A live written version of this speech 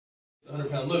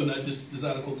100-pound load, not just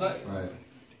design a cool type. Right.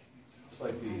 It's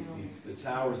like the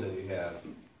towers that we have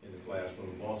in the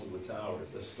classroom, balsa wood towers,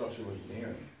 that's structural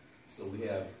engineering. So we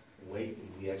have weight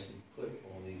that we actually put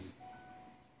on these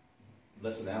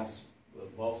less than ounce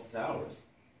balsa towers,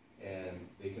 and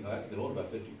they can actually hold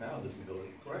about 50 pounds if you build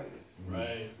it correctly.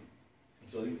 Right.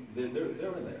 So they're in there,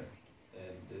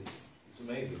 and it's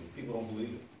amazing. People don't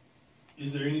believe it.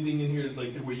 Is there anything in here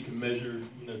like where you can measure,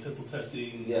 tensile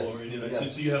testing Yes. or any of that?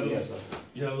 Yes. So you have Yes.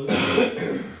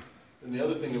 And the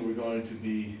other thing that we're going to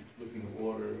be looking to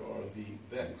order are the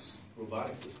VEX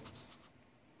robotic systems.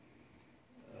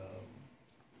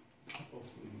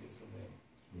 Hopefully we get some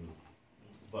in.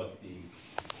 But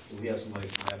we have some money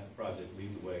from that project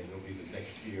lead the way, and it'll be the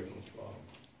next year from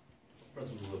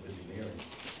principles of engineering.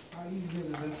 How easy is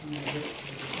it then for you to get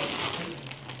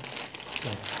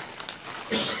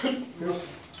There's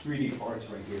 3D parts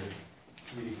right here.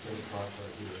 3D printed parts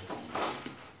right here.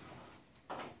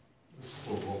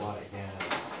 For robotic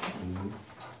hand.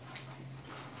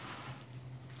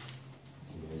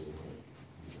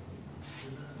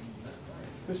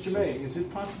 Mr. May, is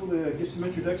it possible to get some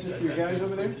introductions for your guys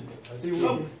over there?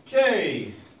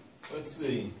 Okay, let's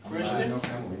see. Christian?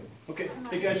 Okay,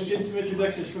 hey guys, we're getting some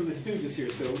introductions from the students here.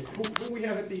 So who we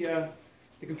have at the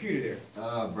computer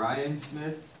there? Brian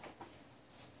Smith.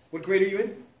 What grade are you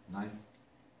in? 9th.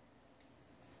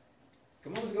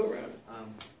 Come on, let's go around.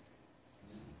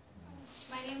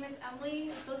 My name is Emily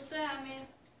Acosta. I'm in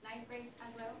 9th grade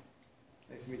as well.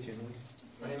 Nice to meet you, Emily.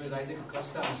 My name is Isaac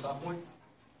Acosta. I'm a sophomore.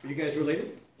 Are you guys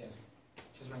related? Yes.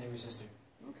 She's my younger sister.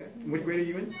 Okay. What grade are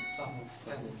you in? Sophomore.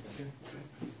 Okay.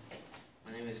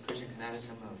 My name is Christian Canavis.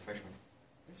 I'm a freshman.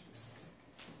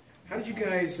 How did you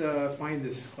guys find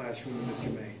this classroom with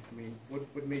Mr. May? I mean,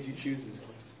 what made you choose this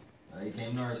class? He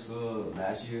came to our school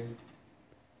last year.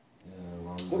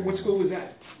 What school was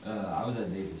that? I was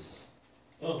at Davis.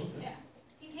 Oh. Okay. Yeah.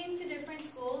 He came to different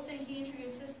schools and he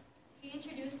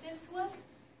introduced this to us,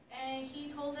 and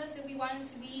he told us if we wanted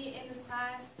to be in this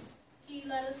class, he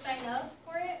let us sign up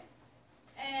for it,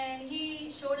 and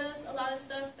he showed us a lot of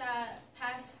stuff that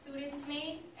past students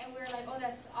made, and we were like, oh,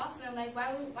 that's awesome, like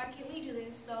why can't we do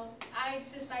this? So I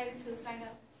just decided to sign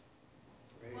up.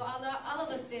 Great. Well, all of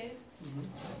us did. Mm-hmm.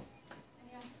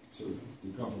 Yeah. So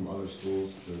you come from other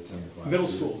schools to attend the class? Middle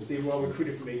schools. They were all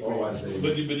recruited from 8th grade. Oh, I see.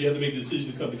 But you have to make a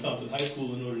decision to come to Compton High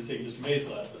School in order to take Mr. May's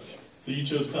class, though. So you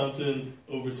chose Compton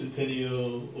over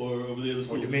Centennial or over the other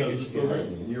school because of this I program?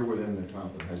 see. And you're within the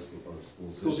Compton High School or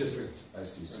school district. I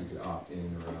see. So you could opt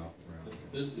in or out around.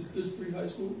 There's 3 high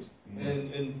schools, Mm-hmm.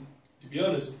 and to be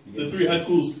honest, the 3 high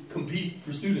schools compete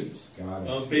for students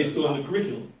based on the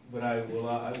curriculum. But I will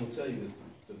tell you this: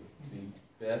 the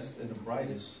best and the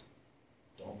brightest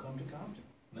don't come to Compton.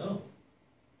 No.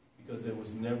 Because there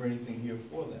was never anything here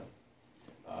for them.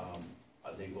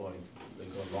 Are they going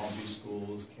to Long Beach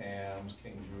schools, CAMS,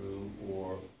 King Drew,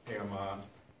 or Paramount?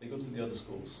 They go to the other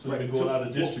schools. So they go out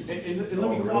of district. And let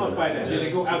me qualify that.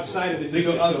 They go outside of the They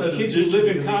go district. outside So of the kids who district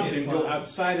live in because they Compton can't go fly.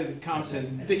 outside of the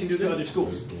Compton. They can do to other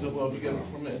schools. So, well, if you get a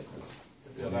permit,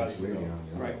 if they allow you to go.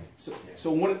 Right.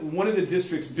 So one of the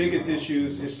district's biggest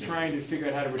issues is trying to figure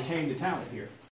out how to retain the talent here.